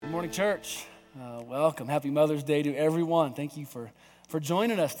Morning, church. Welcome. Happy Mother's Day to everyone. Thank you for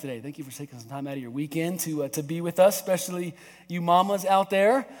joining us today. Thank you for taking some time out of your weekend to be with us, especially you mamas out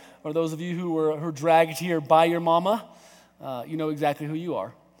there, or those of you who were dragged here by your mama. You know exactly who you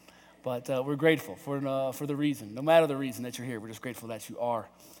are. But we're grateful for the reason, no matter the reason that you're here. We're just grateful that you are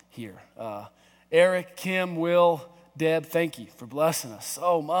here. Eric, Kim, Will, Deb, thank you for blessing us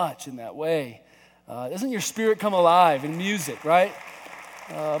so much in that way. Doesn't your spirit come alive in music, right?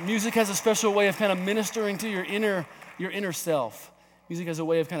 Music has a special way of kind of ministering to your inner self. Music has a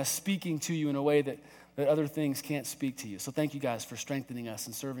way of kind of speaking to you in a way that other things can't speak to you. So thank you guys for strengthening us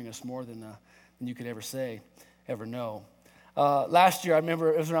and serving us more than you could ever know. Last year, I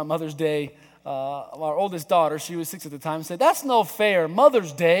remember it was around Mother's Day. Our oldest daughter, she was 6 at the time, said, "That's no fair,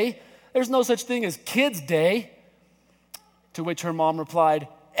 Mother's Day. There's no such thing as Kids Day." To which her mom replied,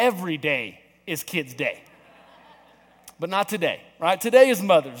 "Every day is Kids Day. But not today, right? Today is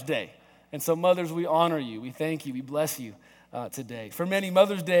Mother's Day. And so mothers, we honor you. We thank you. We bless you today. For many,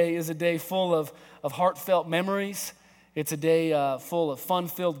 Mother's Day is a day full of heartfelt memories. It's a day full of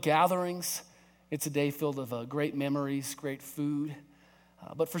fun-filled gatherings. It's a day filled of great memories, great food.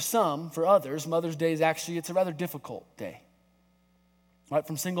 But for others, Mother's Day is actually, it's a rather difficult day. Right?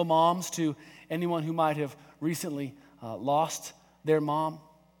 From single moms to anyone who might have recently lost their mom,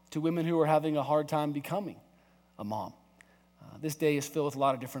 to women who are having a hard time becoming a mom. This day is filled with a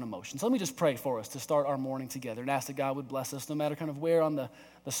lot of different emotions. Let me just pray for us to start our morning together and ask that God would bless us no matter kind of where on the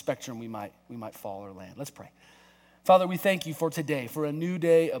spectrum we might fall or land. Let's pray. Father, we thank you for today, for a new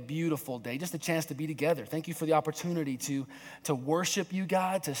day, a beautiful day, just a chance to be together. Thank you for the opportunity to worship you,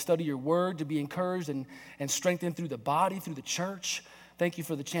 God, to study your word, to be encouraged and strengthened through the body, through the church. Thank you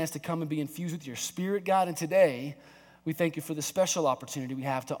for the chance to come and be infused with your spirit, God. And today, we thank you for the special opportunity we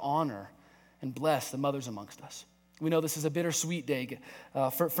have to honor and bless the mothers amongst us. We know this is a bittersweet day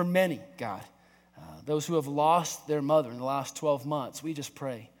for many, God. Those who have lost their mother in the last 12 months, we just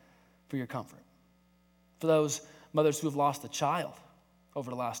pray for your comfort. For those mothers who have lost a child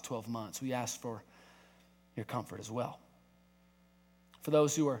over the last 12 months, we ask for your comfort as well. For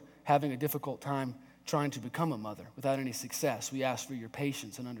those who are having a difficult time trying to become a mother without any success, we ask for your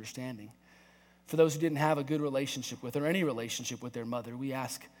patience and understanding. For those who didn't have a good relationship with or any relationship with their mother, we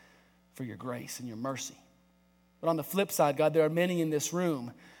ask for your grace and your mercy. But on the flip side, God, there are many in this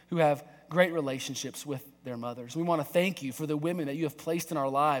room who have great relationships with their mothers. We want to thank you for the women that you have placed in our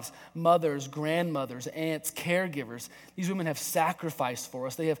lives, mothers, grandmothers, aunts, caregivers. These women have sacrificed for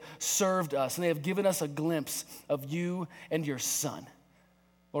us. They have served us, and they have given us a glimpse of you and your Son.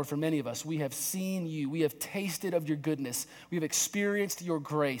 Lord, for many of us, we have seen you. We have tasted of your goodness. We have experienced your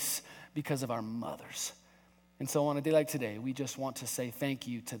grace because of our mothers. And so on a day like today, we just want to say thank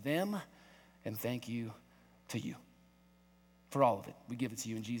you to them and thank you to you. For all of it, we give it to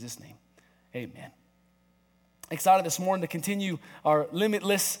you in Jesus' name. Amen. Excited this morning to continue our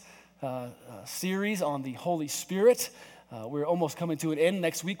Limitless series on the Holy Spirit. We're almost coming to an end.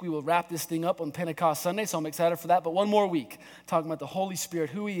 Next week, we will wrap this thing up on Pentecost Sunday, so I'm excited for that. But one more week, talking about the Holy Spirit,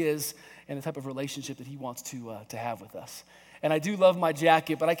 who he is, and the type of relationship that he wants to have with us. And I do love my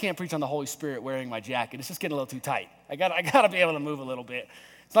jacket, but I can't preach on the Holy Spirit wearing my jacket. It's just getting a little too tight. I got to be able to move a little bit.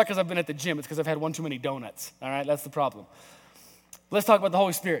 It's not because I've been at the gym. It's because I've had one too many donuts. All right, that's the problem. Let's talk about the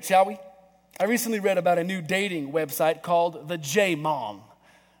Holy Spirit, shall we? I recently read about a new dating website called the J-Mom,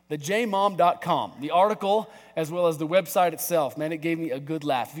 thejmom.com. The article, as well as the website itself, man, it gave me a good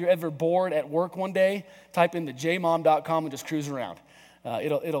laugh. If you're ever bored at work one day, type in thejmom.com and just cruise around.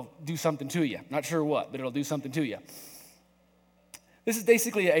 It'll do something to you. Not sure what, but it'll do something to you. This is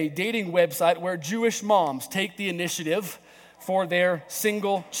basically a dating website where Jewish moms take the initiative for their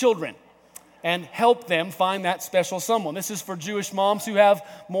single children and help them find that special someone. This is for Jewish moms who have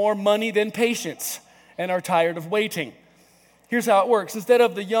more money than patience and are tired of waiting. Here's how it works. Instead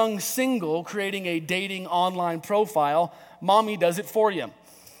of the young single creating a dating online profile, mommy does it for you.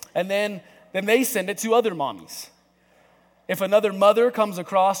 And then they send it to other mommies. If another mother comes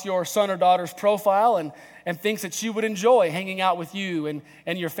across your son or daughter's profile and thinks that she would enjoy hanging out with you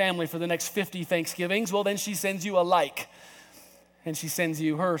and your family for the next 50 Thanksgivings, well, then she sends you a like. And she sends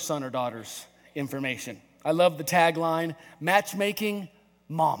you her son or daughter's information. I love the tagline, matchmaking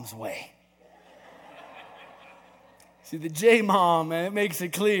mom's way. See, the J-Mom, man, it makes it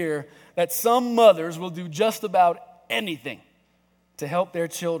clear that some mothers will do just about anything to help their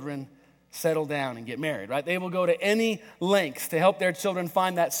children settle down and get married, right? They will go to any lengths to help their children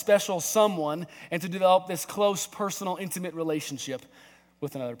find that special someone and to develop this close, personal, intimate relationship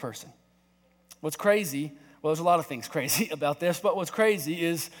with another person. What's crazy, well, there's a lot of things crazy about this, but what's crazy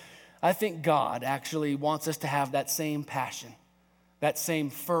is I think God actually wants us to have that same passion that same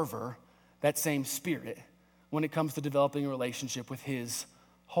fervor, that same spirit when it comes to developing a relationship with his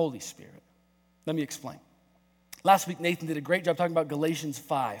Holy Spirit. Let me explain. Last week, Nathan did a great job talking about Galatians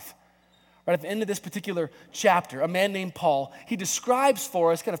 5. Right at the end of this particular chapter, a man named Paul, he describes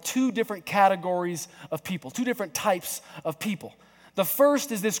for us kind of two different categories of people, two different types of people. The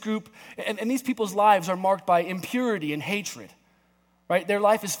first is this group, and these people's lives are marked by impurity and hatred. Right? Their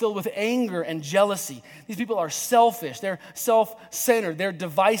life is filled with anger and jealousy. These people are selfish, they're self-centered, they're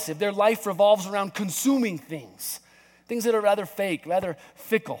divisive. Their life revolves around consuming things that are rather fake, rather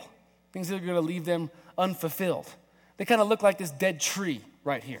fickle, things that are going to leave them unfulfilled. They kind of look like this dead tree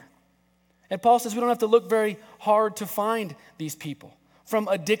right here. And Paul says we don't have to look very hard to find these people. From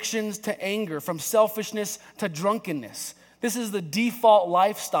addictions to anger, from selfishness to drunkenness. This is the default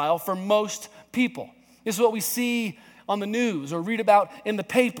lifestyle for most people. This is what we see on the news or read about in the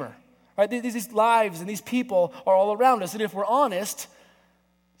paper. Right? These lives and these people are all around us. And if we're honest,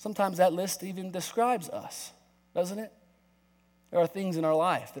 sometimes that list even describes us, doesn't it? There are things in our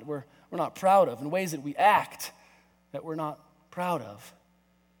life that we're not proud of, and ways that we act that we're not proud of.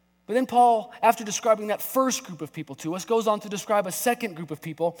 But then Paul, after describing that first group of people to us, goes on to describe a second group of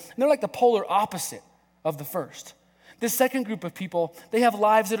people, and they're like the polar opposite of the first. This second group of people, they have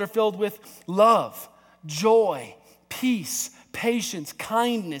lives that are filled with love, joy, peace, patience,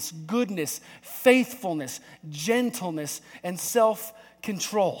 kindness, goodness, faithfulness, gentleness, and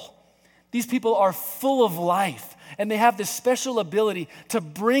self-control. These people are full of life, and they have this special ability to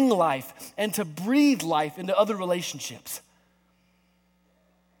bring life and to breathe life into other relationships.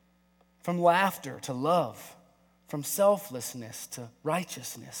 From laughter to love, from selflessness to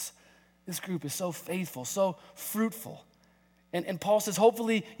righteousness. This group is so faithful, so fruitful. And Paul says,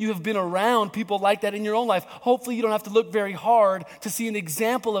 hopefully you have been around people like that in your own life. Hopefully you don't have to look very hard to see an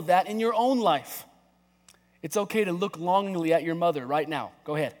example of that in your own life. It's okay to look longingly at your mother right now.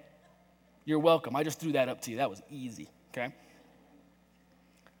 Go ahead. You're welcome. I just threw that up to you. That was easy, okay?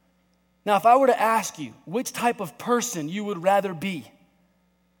 Now, if I were to ask you which type of person you would rather be,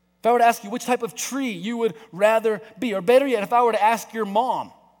 if I were to ask you which type of tree you would rather be, or better yet, if I were to ask your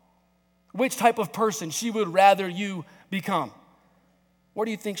mom which type of person she would rather you become, what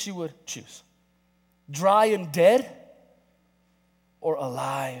do you think she would choose? Dry and dead, or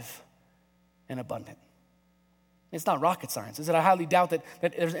alive and abundant? It's not rocket science, is it? I highly doubt that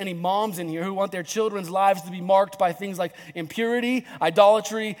there's any moms in here who want their children's lives to be marked by things like impurity,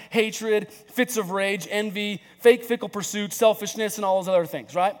 idolatry, hatred, fits of rage, envy, fake, fickle pursuits, selfishness, and all those other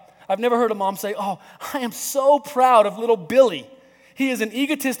things, right? I've never heard a mom say, oh, I am so proud of little Billy. He is an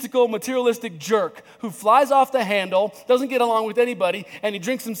egotistical, materialistic jerk who flies off the handle, doesn't get along with anybody, and he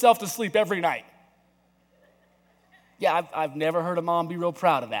drinks himself to sleep every night. Yeah, I've never heard a mom be real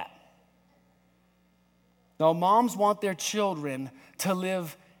proud of that. No, moms want their children to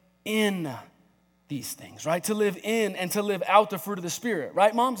live in these things, right? To live in and to live out the fruit of the Spirit,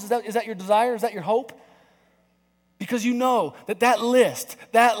 right, moms? Is that your desire? Is that your hope? Because you know that list,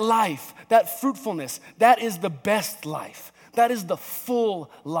 that life, that fruitfulness, that is the best life. That is the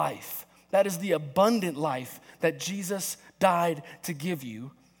full life. That is the abundant life that Jesus died to give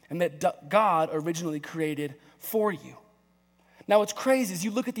you and that God originally created for you. Now, what's crazy is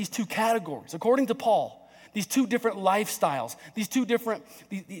you look at these two categories. According to Paul, these two different lifestyles, these two different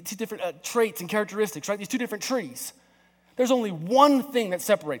traits and characteristics, right? These two different trees. There's only one thing that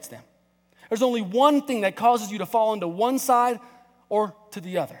separates them. There's only one thing that causes you to fall into one side or to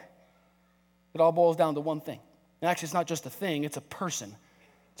the other. It all boils down to one thing. And actually, it's not just a thing, it's a person.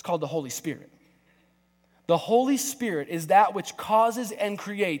 It's called the Holy Spirit. The Holy Spirit is that which causes and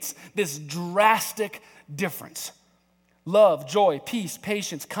creates this drastic difference. Love, joy, peace,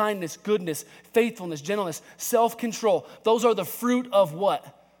 patience, kindness, goodness, faithfulness, gentleness, self-control. Those are the fruit of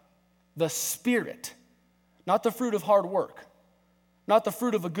what? The Spirit. Not the fruit of hard work. Not the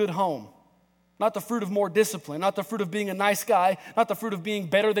fruit of a good home. Not the fruit of more discipline. Not the fruit of being a nice guy. Not the fruit of being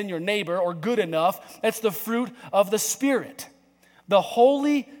better than your neighbor or good enough. That's the fruit of the Spirit. The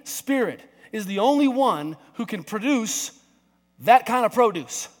Holy Spirit is the only one who can produce that kind of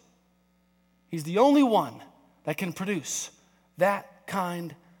produce. He's the only one that can produce that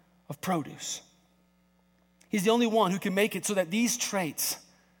kind of produce. He's the only one who can make it so that these traits,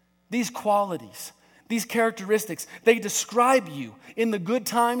 these qualities, these characteristics, they describe you in the good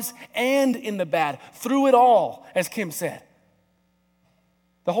times and in the bad, through it all, as Kim said.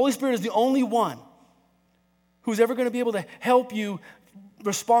 The Holy Spirit is the only one who's ever going to be able to help you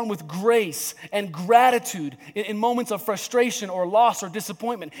respond with grace and gratitude in moments of frustration or loss or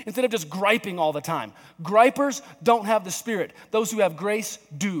disappointment, instead of just griping all the time. Gripers don't have the Spirit. Those who have grace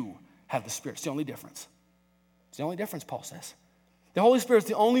do have the Spirit. It's the only difference. It's the only difference, Paul says. The Holy Spirit is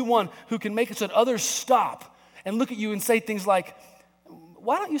the only one who can make it so that others stop and look at you and say things like,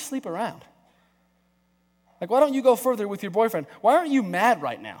 why don't you sleep around? Like, why don't you go further with your boyfriend? Why aren't you mad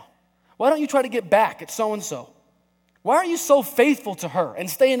right now? Why don't you try to get back at so-and-so? Why are you so faithful to her and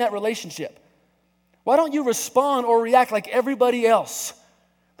stay in that relationship? Why don't you respond or react like everybody else?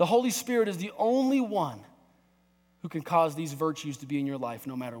 The Holy Spirit is the only one who can cause these virtues to be in your life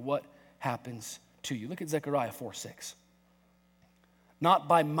no matter what happens to you. Look at Zechariah 4:6. Not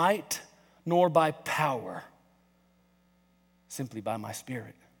by might nor by power, simply by my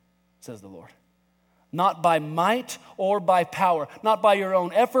Spirit, says the Lord. Not by might or by power, not by your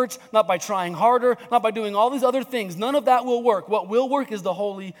own efforts, not by trying harder, not by doing all these other things. None of that will work. What will work is the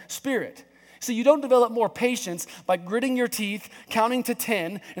Holy Spirit. So you don't develop more patience by gritting your teeth, counting to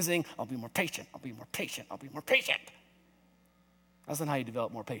 10, and saying, I'll be more patient, I'll be more patient, I'll be more patient. That's not how you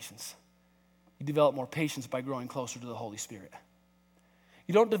develop more patience. You develop more patience by growing closer to the Holy Spirit.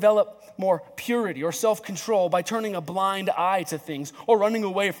 You don't develop more purity or self-control by turning a blind eye to things or running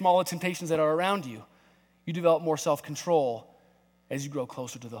away from all the temptations that are around you. You develop more self-control as you grow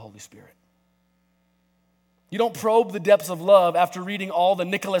closer to the Holy Spirit. You don't probe the depths of love after reading all the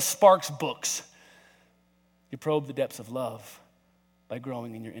Nicholas Sparks books. You probe the depths of love by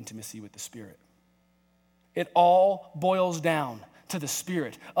growing in your intimacy with the Spirit. It all boils down to the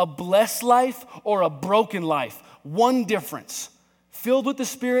Spirit. A blessed life or a broken life. One difference. Filled with the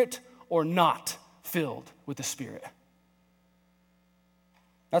Spirit or not filled with the Spirit.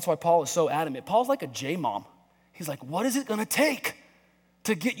 That's why Paul is so adamant. Paul's like a J-mom. He's like, what is it going to take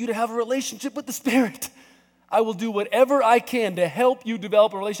to get you to have a relationship with the Spirit? I will do whatever I can to help you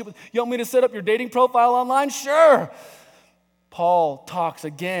develop a relationship. You want me to set up your dating profile online? Sure. Paul talks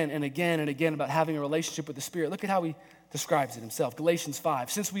again and again and again about having a relationship with the Spirit. Look at how he describes it himself. Galatians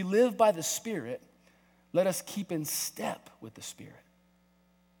 5. Since we live by the Spirit, let us keep in step with the Spirit.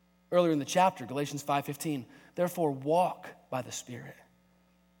 Earlier in the chapter, Galatians 5:15, therefore walk by the Spirit.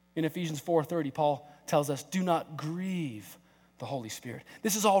 In Ephesians 4:30, Paul tells us, do not grieve the Holy Spirit.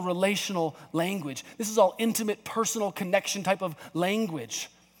 This is all relational language. This is all intimate, personal connection type of language.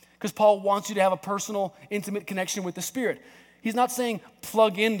 Because Paul wants you to have a personal, intimate connection with the Spirit. He's not saying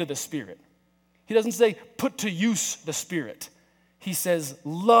plug into the Spirit. He doesn't say put to use the Spirit. He says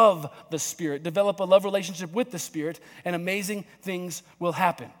love the Spirit. Develop a love relationship with the Spirit, and amazing things will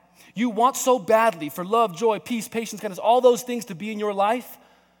happen. You want so badly for love, joy, peace, patience, kindness, all those things to be in your life.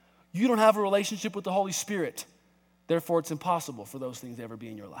 You don't have a relationship with the Holy Spirit. Therefore, it's impossible for those things to ever be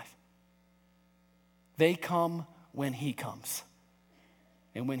in your life. They come when He comes.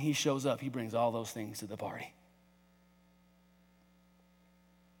 And when He shows up, He brings all those things to the party.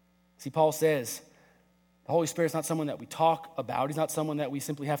 See, Paul says the Holy Spirit's not someone that we talk about. He's not someone that we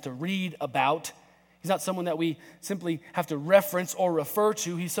simply have to read about. He's not someone that we simply have to reference or refer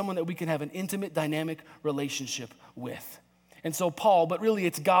to. He's someone that we can have an intimate, dynamic relationship with. And so Paul, but really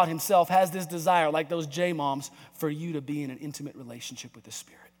it's God Himself, has this desire, like those J-moms, for you to be in an intimate relationship with the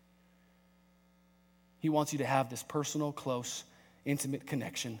Spirit. He wants you to have this personal, close, intimate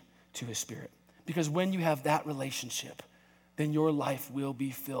connection to His Spirit. Because when you have that relationship, then your life will be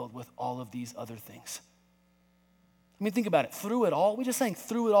filled with all of these other things. I mean, think about it. Through it all, we just sang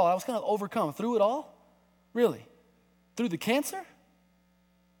through it all. I was kind of overcome. Through it all? Really? Through the cancer?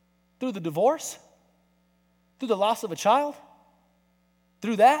 Through the divorce? Through the loss of a child?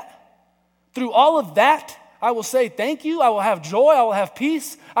 Through that? Through all of that, I will say thank you. I will have joy. I will have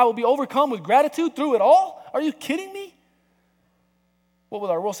peace. I will be overcome with gratitude through it all. Are you kidding me? What will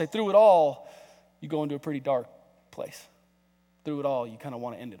our world say? Through it all, you go into a pretty dark place. Through it all, you kind of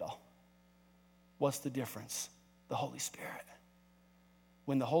want to end it all. What's the difference? The Holy Spirit.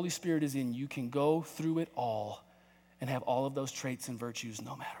 When the Holy Spirit is in, you can go through it all and have all of those traits and virtues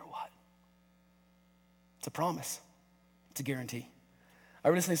no matter what. It's a promise. It's a guarantee. I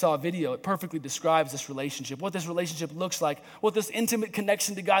recently saw a video. It perfectly describes this relationship, what this relationship looks like, what this intimate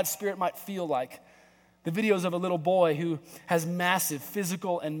connection to God's Spirit might feel like. The video is of a little boy who has massive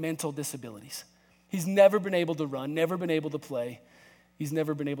physical and mental disabilities. He's never been able to run, never been able to play. He's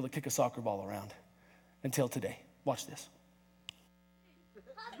never been able to kick a soccer ball around until today. Watch this.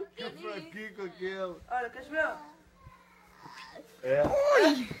 Olha, queres ver? É.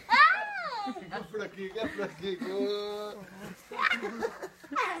 Ui! Fica fraquinho, é fraquinho.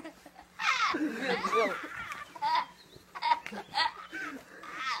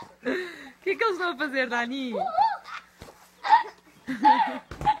 O que é que eles estão a fazer, Dani? O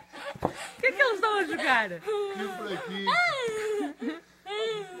que é que eles estão a jogar? Fica fraquinho.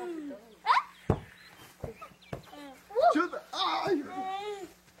 Chuta! Ai!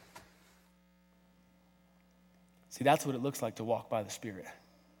 See, that's what it looks like to walk by the Spirit.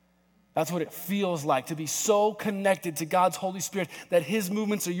 That's what it feels like to be so connected to God's Holy Spirit that his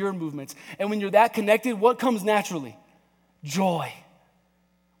movements are your movements. And when you're that connected, what comes naturally? Joy.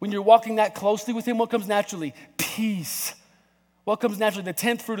 When you're walking that closely with him, what comes naturally? Peace. What comes naturally? The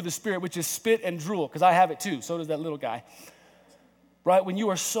 10th fruit of the Spirit, which is spit and drool, because I have it too. So does that little guy. Right? When you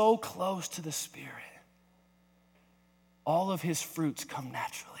are so close to the Spirit, all of his fruits come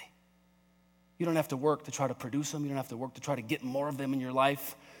naturally. You don't have to work to try to produce them. You don't have to work to try to get more of them in your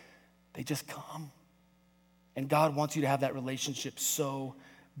life. They just come. And God wants you to have that relationship so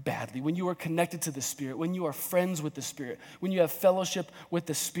badly. When you are connected to the Spirit, when you are friends with the Spirit, when you have fellowship with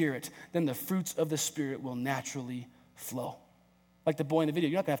the Spirit, then the fruits of the Spirit will naturally flow. Like the boy in the video,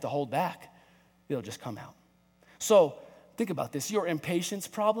 you're not going to have to hold back. It'll just come out. So think about this. Your impatience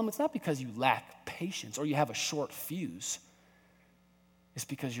problem, it's not because you lack patience or you have a short fuse. It's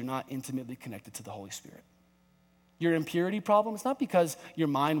because you're not intimately connected to the Holy Spirit. Your impurity problem, it's not because your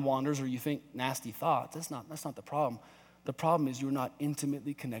mind wanders or you think nasty thoughts. That's not the problem. The problem is you're not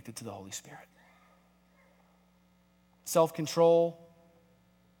intimately connected to the Holy Spirit. Self-control,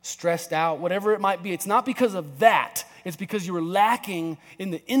 stressed out, whatever it might be, it's not because of that. It's because you were lacking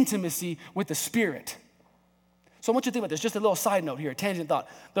in the intimacy with the Spirit. So I want you to think about this. Just a little side note here, a tangent thought.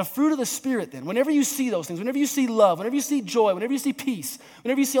 The fruit of the Spirit then, whenever you see those things, whenever you see love, whenever you see joy, whenever you see peace,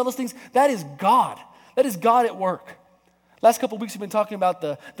 whenever you see all those things, that is God. That is God at work. Last couple of weeks, we've been talking about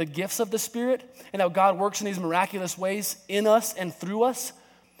the gifts of the Spirit and how God works in these miraculous ways in us and through us.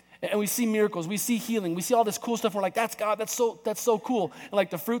 And we see miracles, we see healing, we see all this cool stuff. We're like, that's God, that's so cool. And like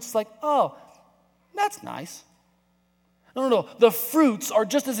the fruits, it's like, oh, that's nice. No. The fruits are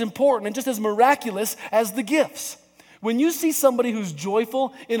just as important and just as miraculous as the gifts. When you see somebody who's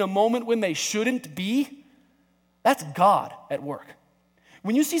joyful in a moment when they shouldn't be, that's God at work.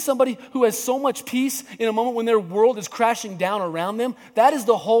 When you see somebody who has so much peace in a moment when their world is crashing down around them, that is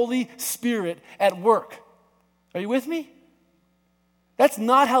the Holy Spirit at work. Are you with me? That's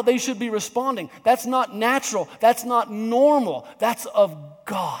not how they should be responding. That's not natural. That's not normal. That's of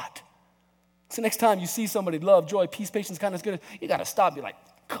God. So next time you see somebody, love, joy, peace, patience, kindness, goodness, you got to stop and be like,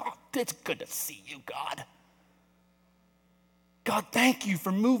 God, it's good to see you, God. God, thank you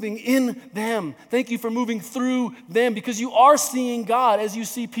for moving in them. Thank you for moving through them because you are seeing God as you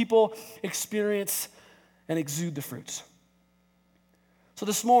see people experience and exude the fruits. So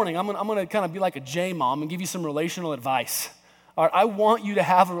this morning, I'm going to kind of be like a J-mom and give you some relational advice. All right, I want you to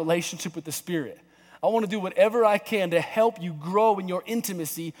have a relationship with the Spirit. I want to do whatever I can to help you grow in your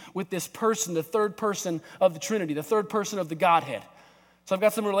intimacy with this person, the third person of the Trinity, the third person of the Godhead. So I've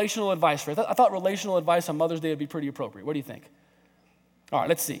got some relational advice for you. I thought relational advice on Mother's Day would be pretty appropriate. What do you think? All right,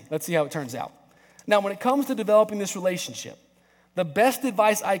 let's see. Let's see how it turns out. Now, when it comes to developing this relationship, the best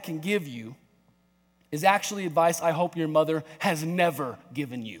advice I can give you is actually advice I hope your mother has never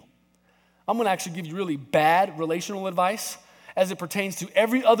given you. I'm going to actually give you really bad relational advice as it pertains to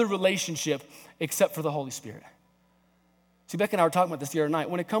every other relationship except for the Holy Spirit. See, Beck and I were talking about this the other night.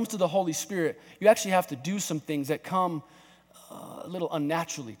 When it comes to the Holy Spirit, you actually have to do some things that come a little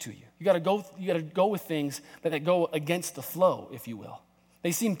unnaturally to you. You got to go with things that go against the flow, if you will.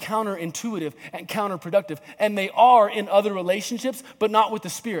 They seem counterintuitive and counterproductive, and they are in other relationships, but not with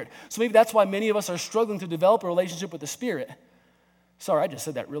the Spirit. So maybe that's why many of us are struggling to develop a relationship with the Spirit. Sorry, I just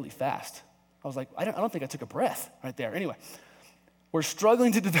said that really fast. I was like, I don't think I took a breath right there. Anyway, we're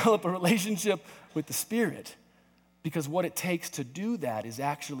struggling to develop a relationship with the Spirit because what it takes to do that is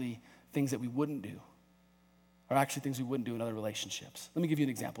actually things that we wouldn't do, or actually things we wouldn't do in other relationships. Let me give you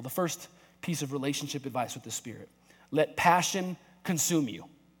an example. The first piece of relationship advice with the Spirit: let passion consume you.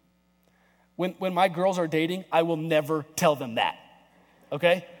 When my girls are dating, I will never tell them that,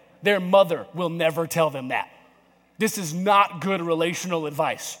 okay? Their mother will never tell them that. This is not good relational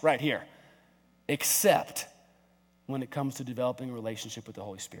advice right here, except when it comes to developing a relationship with the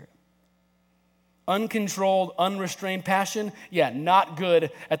Holy Spirit. Uncontrolled, unrestrained passion, not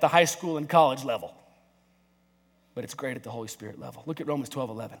good at the high school and college level, but it's great at the Holy Spirit level. Look at Romans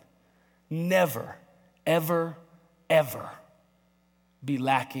 12:11. Never, ever, ever be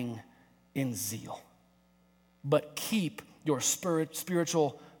lacking in zeal, but keep your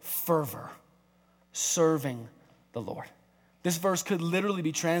spiritual fervor serving the Lord. This verse could literally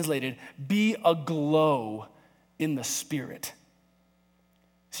be translated, be aglow in the Spirit.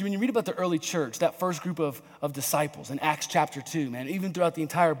 See, when you read about the early church, that first group of disciples in Acts chapter 2, man, even throughout the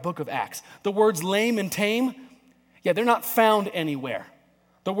entire book of Acts, the words lame and tame, they're not found anywhere.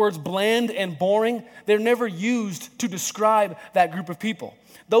 The words bland and boring, they're never used to describe that group of people.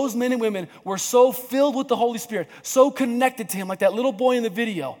 Those men and women were so filled with the Holy Spirit, so connected to Him, like that little boy in the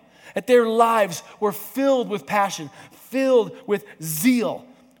video, that their lives were filled with passion, filled with zeal.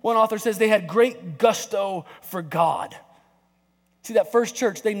 One author says they had great gusto for God. See, that first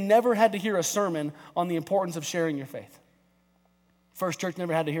church, they never had to hear a sermon on the importance of sharing your faith. First church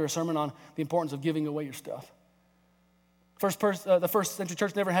never had to hear a sermon on the importance of giving away your stuff. The first century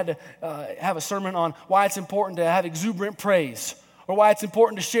church never had to have a sermon on why it's important to have exuberant praise or why it's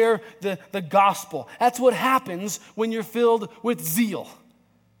important to share the gospel. That's what happens when you're filled with zeal.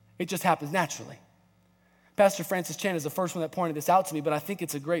 It just happens naturally. Pastor Francis Chan is the first one that pointed this out to me, but I think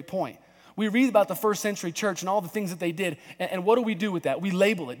it's a great point. We read about the first century church and all the things that they did, and what do we do with that? We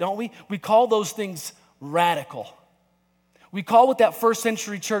label it, don't we? We call those things radical. We call what that first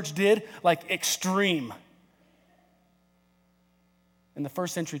century church did like extreme. And the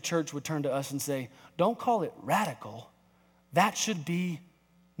first century church would turn to us and say, don't call it radical. That should be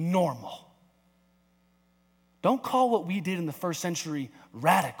normal. Don't call what we did in the first century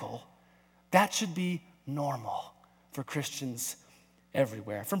radical. That should be normal for Christians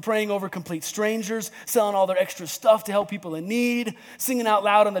everywhere. From praying over complete strangers, selling all their extra stuff to help people in need, singing out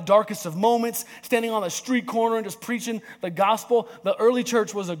loud in the darkest of moments, standing on the street corner and just preaching the gospel, the early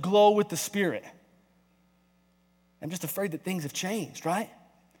church was aglow with the Spirit. I'm just afraid that things have changed, right?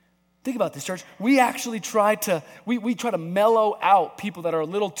 Think about this, church. We actually try to mellow out people that are a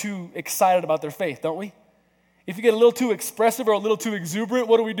little too excited about their faith, don't we? If you get a little too expressive or a little too exuberant,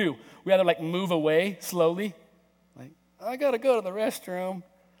 what do? We either move away slowly. I got to go to the restroom.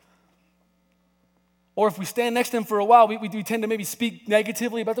 Or if we stand next to them for a while, we tend to maybe speak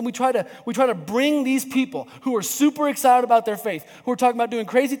negatively about them. We try to bring these people who are super excited about their faith, who are talking about doing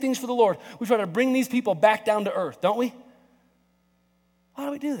crazy things for the Lord, we try to bring these people back down to earth, don't we? Why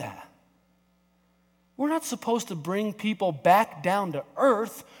do we do that? We're not supposed to bring people back down to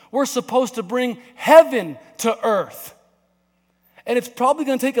earth. We're supposed to bring heaven to earth. And it's probably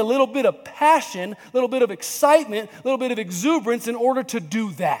going to take a little bit of passion, a little bit of excitement, a little bit of exuberance in order to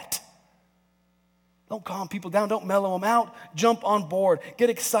do that. Don't calm people down. Don't mellow them out. Jump on board.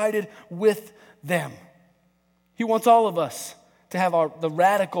 Get excited with them. He wants all of us to have the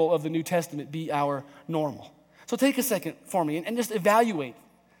radical of the New Testament be our normal. So take a second for me and just evaluate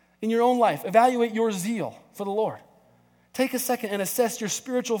in your own life. Evaluate your zeal for the Lord. Take a second and assess your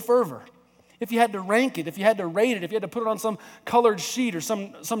spiritual fervor. If you had to rank it, if you had to rate it, if you had to put it on some colored sheet or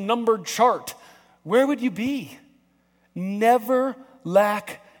some numbered chart, where would you be? Never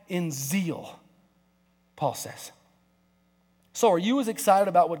lack in zeal, Paul says. So are you as excited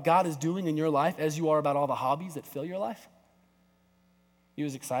about what God is doing in your life as you are about all the hobbies that fill your life? You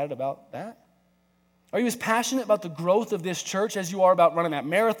as excited about that? Are you as passionate about the growth of this church as you are about running that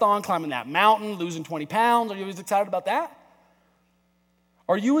marathon, climbing that mountain, losing 20 pounds? Are you as excited about that?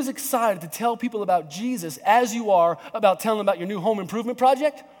 Are you as excited to tell people about Jesus as you are about telling them about your new home improvement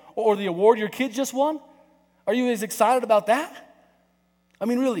project or the award your kid just won? Are you as excited about that? I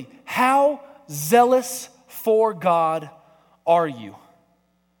mean, really, how zealous for God are you?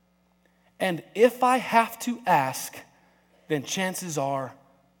 And if I have to ask, then chances are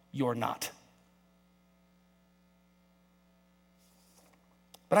you're not.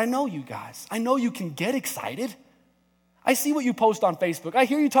 But I know you guys. I know you can get excited. I see what you post on Facebook. I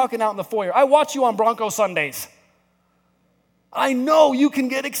hear you talking out in the foyer. I watch you on Bronco Sundays. I know you can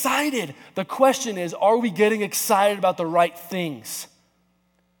get excited. The question is, are we getting excited about the right things?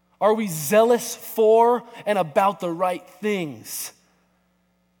 Are we zealous for and about the right things?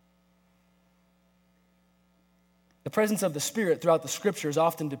 The presence of the Spirit throughout the Scripture is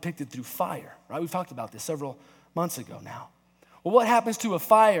often depicted through fire, right? We've talked about this several months ago now. Well, what happens to a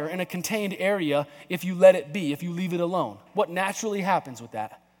fire in a contained area if you let it be, if you leave it alone? What naturally happens with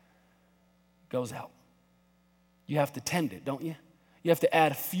that? It goes out. You have to tend it, don't you? You have to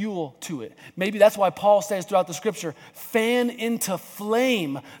add fuel to it. Maybe that's why Paul says throughout the Scripture, fan into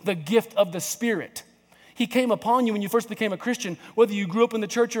flame the gift of the Spirit. He came upon you when you first became a Christian, whether you grew up in the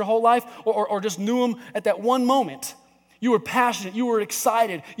church your whole life or just knew him at that one moment. You were passionate, you were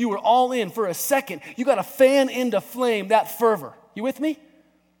excited, you were all in for a second. You got to fan into flame that fervor. You with me?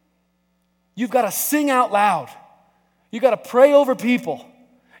 You've got to sing out loud. You got to pray over people.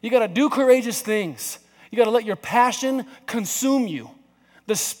 You got to do courageous things. You got to let your passion consume you.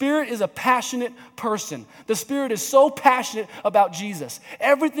 The Spirit is a passionate person. The Spirit is so passionate about Jesus.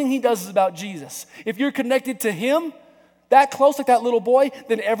 Everything he does is about Jesus. If you're connected to him, that close like that little boy,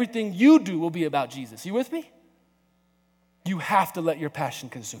 then everything you do will be about Jesus. You with me? You have to let your passion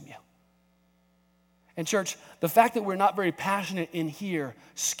consume you. And church, the fact that we're not very passionate in here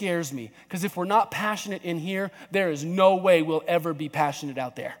scares me. Because if we're not passionate in here, there is no way we'll ever be passionate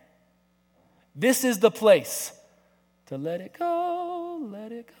out there. This is the place to let it go,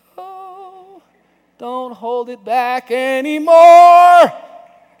 let it go. Don't hold it back anymore.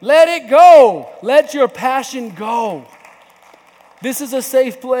 Let it go. Let your passion go. This is a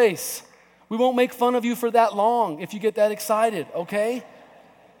safe place. We won't make fun of you for that long if you get that excited, okay?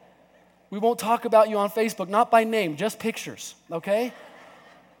 We won't talk about you on Facebook, not by name, just pictures, okay?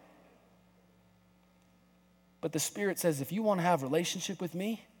 But the Spirit says, if you want to have a relationship with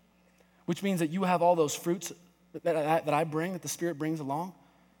me, which means that you have all those fruits that I bring, that the Spirit brings along,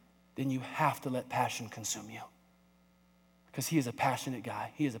 then you have to let passion consume you. Because He is a passionate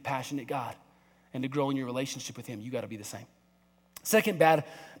guy. He is a passionate God. And to grow in your relationship with Him, you got to be the same. Second bad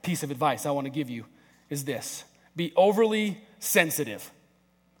piece of advice I want to give you is this. Be overly sensitive.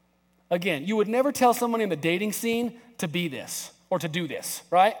 Again, you would never tell someone in the dating scene to be this or to do this,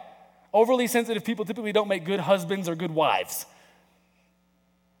 right? Overly sensitive people typically don't make good husbands or good wives.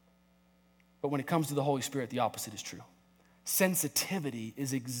 But when it comes to the Holy Spirit, the opposite is true. Sensitivity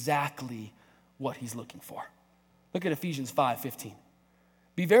is exactly what He's looking for. Look at Ephesians 5:15.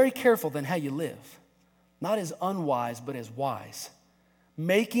 Be very careful then how you live, not as unwise, but as wise,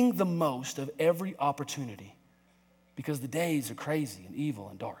 making the most of every opportunity, because the days are crazy and evil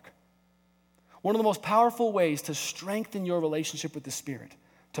and dark. One of the most powerful ways to strengthen your relationship with the Spirit,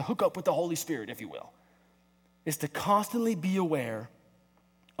 to hook up with the Holy Spirit, if you will, is to constantly be aware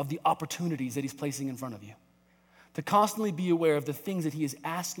of the opportunities that He's placing in front of you. To constantly be aware of the things that He is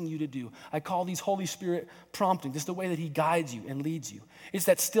asking you to do. I call these Holy Spirit promptings. It's the way that He guides you and leads you. It's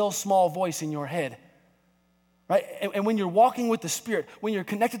that still small voice in your head. Right? And when you're walking with the Spirit, when you're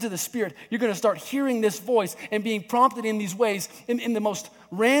connected to the Spirit, you're going to start hearing this voice and being prompted in these ways in the most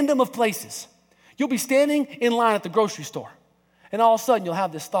random of places. You'll be standing in line at the grocery store, and all of a sudden you'll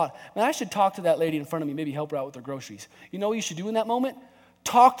have this thought, man, I should talk to that lady in front of me, maybe help her out with her groceries. You know what you should do in that moment?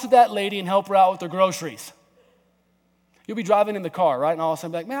 Talk to that lady and help her out with her groceries. You'll be driving in the car, right? And all of a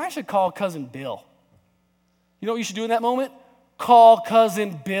sudden be like, man, I should call Cousin Bill. You know what you should do in that moment? Call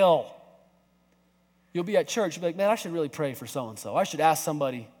Cousin Bill. You'll be at church, you'll be like, man, I should really pray for so-and-so. I should ask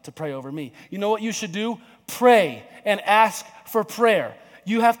somebody to pray over me. You know what you should do? Pray and ask for prayer.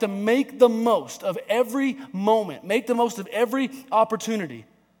 You have to make the most of every moment. Make the most of every opportunity.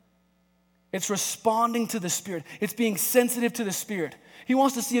 It's responding to the Spirit. It's being sensitive to the Spirit. He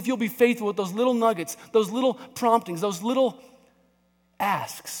wants to see if you'll be faithful with those little nuggets, those little promptings, those little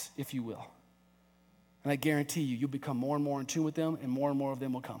asks, if you will. And I guarantee you, you'll become more and more in tune with them, and more of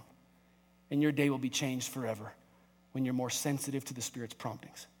them will come. And your day will be changed forever when you're more sensitive to the Spirit's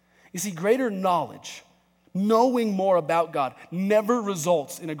promptings. You see, greater knowledge, knowing more about God, never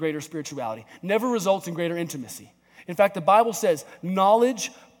results in a greater spirituality, never results in greater intimacy. In fact, the Bible says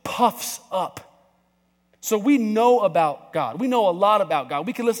knowledge puffs up. So we know about God. We know a lot about God.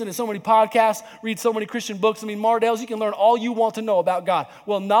 We can listen to so many podcasts, read so many Christian books. Mardell's, you can learn all you want to know about God.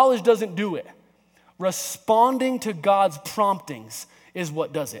 Well, knowledge doesn't do it. Responding to God's promptings is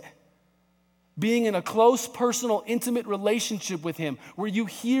what does it. Being in a close, personal, intimate relationship with Him, where you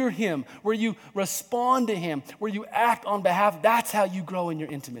hear Him, where you respond to Him, where you act on behalf, that's how you grow in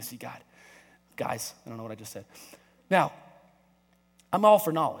your intimacy, God. Guys, I don't know what I just said. Now, I'm all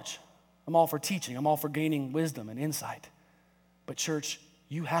for knowledge. I'm all for teaching. I'm all for gaining wisdom and insight. But church,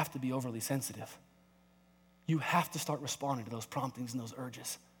 you have to be overly sensitive. You have to start responding to those promptings and those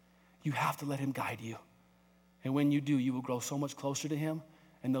urges. You have to let Him guide you. And when you do, you will grow so much closer to Him,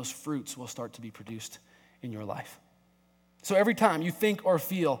 and those fruits will start to be produced in your life. So every time you think or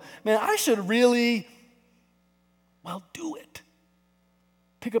feel, man, I should really, well, do it.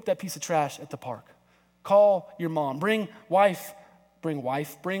 Pick up that piece of trash at the park. Call your mom. Bring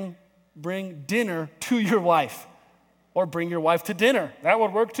dinner to your wife. Or bring your wife to dinner. That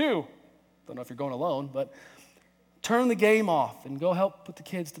would work too. Don't know if you're going alone, but turn the game off and go help put the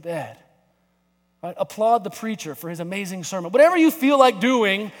kids to bed. Right? Applaud the preacher for his amazing sermon. Whatever you feel like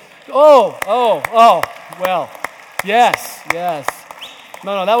doing, well, yes.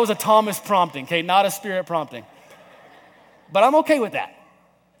 No, that was a Thomas prompting, okay, not a Spirit prompting. But I'm okay with that.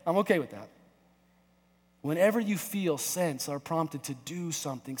 Whenever you feel, sense, or prompted to do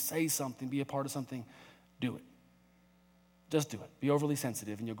something, say something, be a part of something, do it. Just do it. Be overly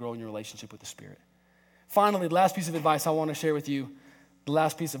sensitive, and you'll grow in your relationship with the Spirit. Finally, the last piece of advice I want to share with you, the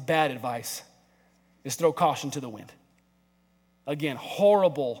last piece of bad advice, is throw caution to the wind. Again,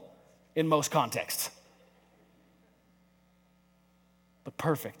 horrible in most contexts, but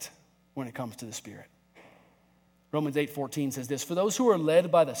perfect when it comes to the Spirit. Romans 8:14 says this, for those who are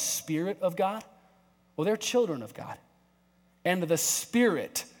led by the Spirit of God, well, they're children of God. And the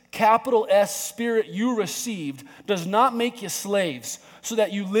Spirit, capital S Spirit you received, does not make you slaves so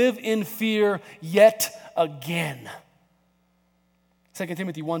that you live in fear yet again. 2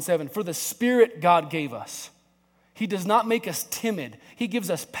 Timothy 1:7, for the Spirit God gave us. He does not make us timid. He gives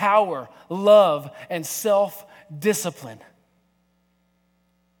us power, love, and self-discipline.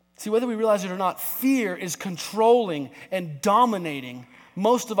 See, whether we realize it or not, fear is controlling and dominating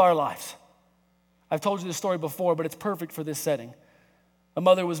most of our lives. I've told you this story before, but it's perfect for this setting. A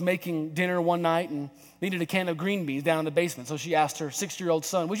mother was making dinner one night and needed a can of green beans down in the basement. So she asked her 6-year-old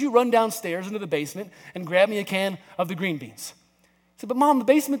son, would you run downstairs into the basement and grab me a can of the green beans? He said, but Mom, the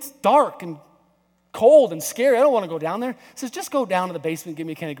basement's dark and cold and scary. I don't want to go down there. He says, just go down to the basement and give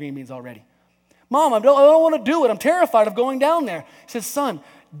me a can of green beans already. Mom, I don't want to do it. I'm terrified of going down there. He says, son,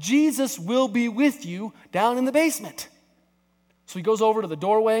 Jesus will be with you down in the basement. So he goes over to the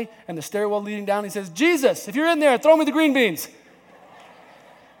doorway and the stairwell leading down. He says, Jesus, if you're in there, throw me the green beans.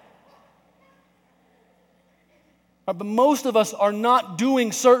 But most of us are not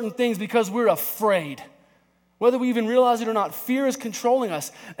doing certain things because we're afraid. Whether we even realize it or not, fear is controlling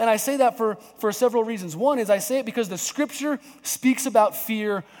us. And I say that for several reasons. One is I say it because the Scripture speaks about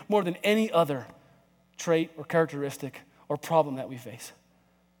fear more than any other trait or characteristic or problem that we face.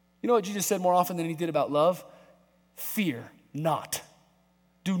 You know what Jesus said more often than he did about love? Fear not.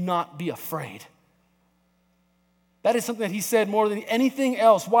 Do not be afraid. That is something that he said more than anything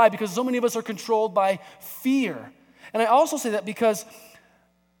else. Why? Because so many of us are controlled by fear. And I also say that because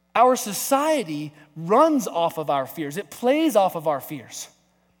our society runs off of our fears. It plays off of our fears.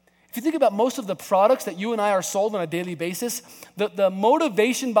 If you think about most of the products that you and I are sold on a daily basis, the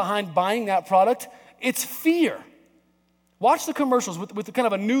motivation behind buying that product, it's fear. Watch the commercials with kind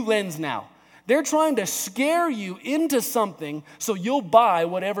of a new lens now. They're trying to scare you into something so you'll buy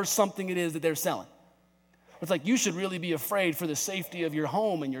whatever something it is that they're selling. It's like you should really be afraid for the safety of your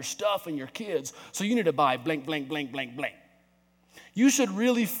home and your stuff and your kids, so you need to buy blank, blank, blank, blank, blank. You should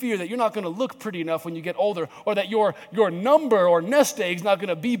really fear that you're not going to look pretty enough when you get older, or that your number or nest egg is not going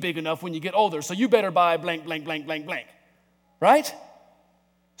to be big enough when you get older, so you better buy blank, blank, blank, blank, blank. Right?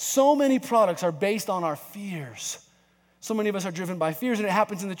 So many products are based on our fears. So many of us are driven by fears, and it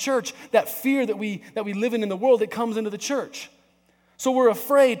happens in the church. That fear that we live in the world, it comes into the church. So we're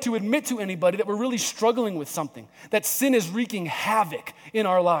afraid to admit to anybody that we're really struggling with something, that sin is wreaking havoc in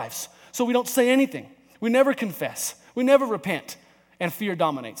our lives. So we don't say anything. We never confess. We never repent, and fear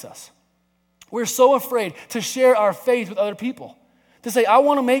dominates us. We're so afraid to share our faith with other people, to say, I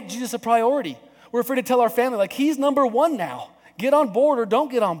want to make Jesus a priority. We're afraid to tell our family, like, he's number one now. Get on board or don't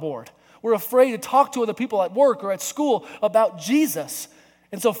get on board. We're afraid to talk to other people at work or at school about Jesus,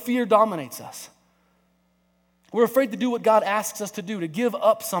 and so fear dominates us. We're afraid to do what God asks us to do, to give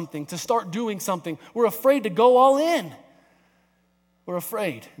up something, to start doing something. We're afraid to go all in. We're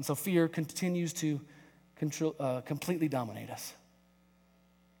afraid. And so fear continues to completely dominate us.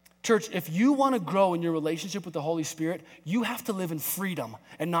 Church, if you want to grow in your relationship with the Holy Spirit, you have to live in freedom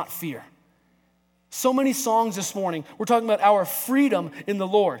and not fear. So many songs this morning, we're talking about our freedom in the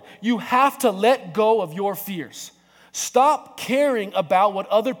Lord. You have to let go of your fears. Stop caring about what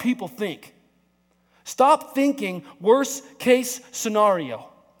other people think. Stop thinking worst case scenario.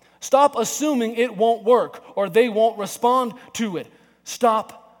 Stop assuming it won't work or they won't respond to it.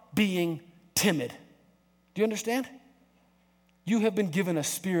 Stop being timid. Do you understand? You have been given a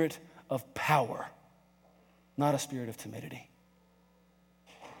spirit of power, not a spirit of timidity.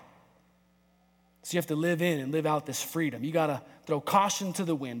 So you have to live in and live out this freedom. You got to throw caution to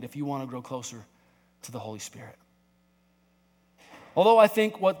the wind if you want to grow closer to the Holy Spirit. Although I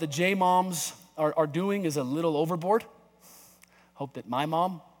think what the J-moms are doing is a little overboard. Hope that my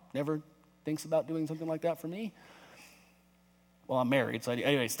mom never thinks about doing something like that for me. Well, I'm married, so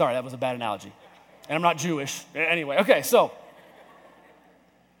anyway, sorry, that was a bad analogy. And I'm not Jewish. Anyway, okay, so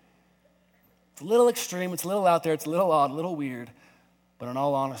it's a little extreme, it's a little out there, it's a little odd, a little weird. But in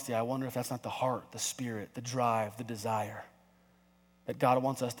all honesty, I wonder if that's not the heart, the spirit, the drive, the desire that God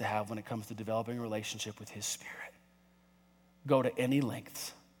wants us to have when it comes to developing a relationship with His Spirit. Go to any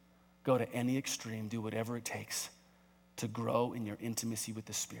lengths. Go to any extreme, do whatever it takes to grow in your intimacy with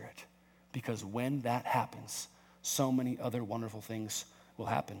the Spirit. Because when that happens, so many other wonderful things will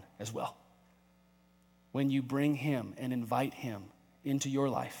happen as well. When you bring Him and invite Him into your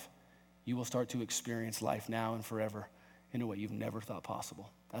life, you will start to experience life now and forever in a way you've never thought possible.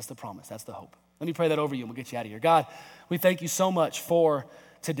 That's the promise. That's the hope. Let me pray that over you and we'll get you out of here. God, we thank you so much for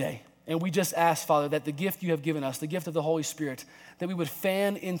today. And we just ask, Father, that the gift you have given us, the gift of the Holy Spirit, that we would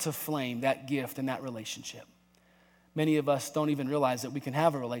fan into flame that gift and that relationship. Many of us don't even realize that we can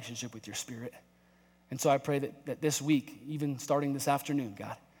have a relationship with your Spirit. And so I pray that this week, even starting this afternoon,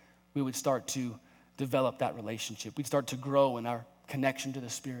 God, we would start to develop that relationship. We'd start to grow in our connection to the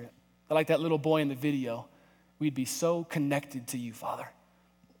Spirit. I like that little boy in the video we'd be so connected to you, Father,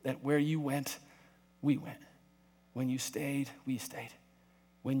 that where you went, we went. When you stayed, we stayed.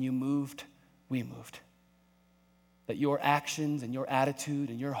 When you moved, we moved. That your actions and your attitude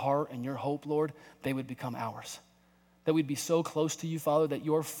and your heart and your hope, Lord, they would become ours. That we'd be so close to you, Father, that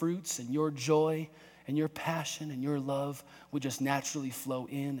your fruits and your joy and your passion and your love would just naturally flow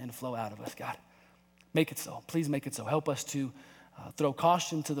in and flow out of us, God. Make it so. Please make it so. Help us to throw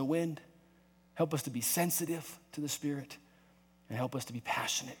caution to the wind. Help us to be sensitive to the Spirit. And help us to be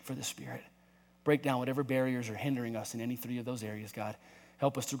passionate for the Spirit. Break down whatever barriers are hindering us in any three of those areas, God.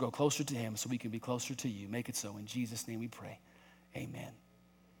 Help us to grow closer to him so we can be closer to you. Make it so. In Jesus' name we pray. Amen.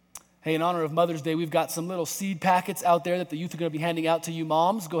 Hey, in honor of Mother's Day, we've got some little seed packets out there that the youth are going to be handing out to you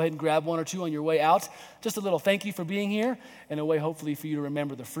moms. Go ahead and grab one or two on your way out. Just a little thank you for being here and a way hopefully for you to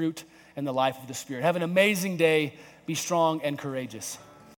remember the fruit and the life of the Spirit. Have an amazing day. Be strong and courageous.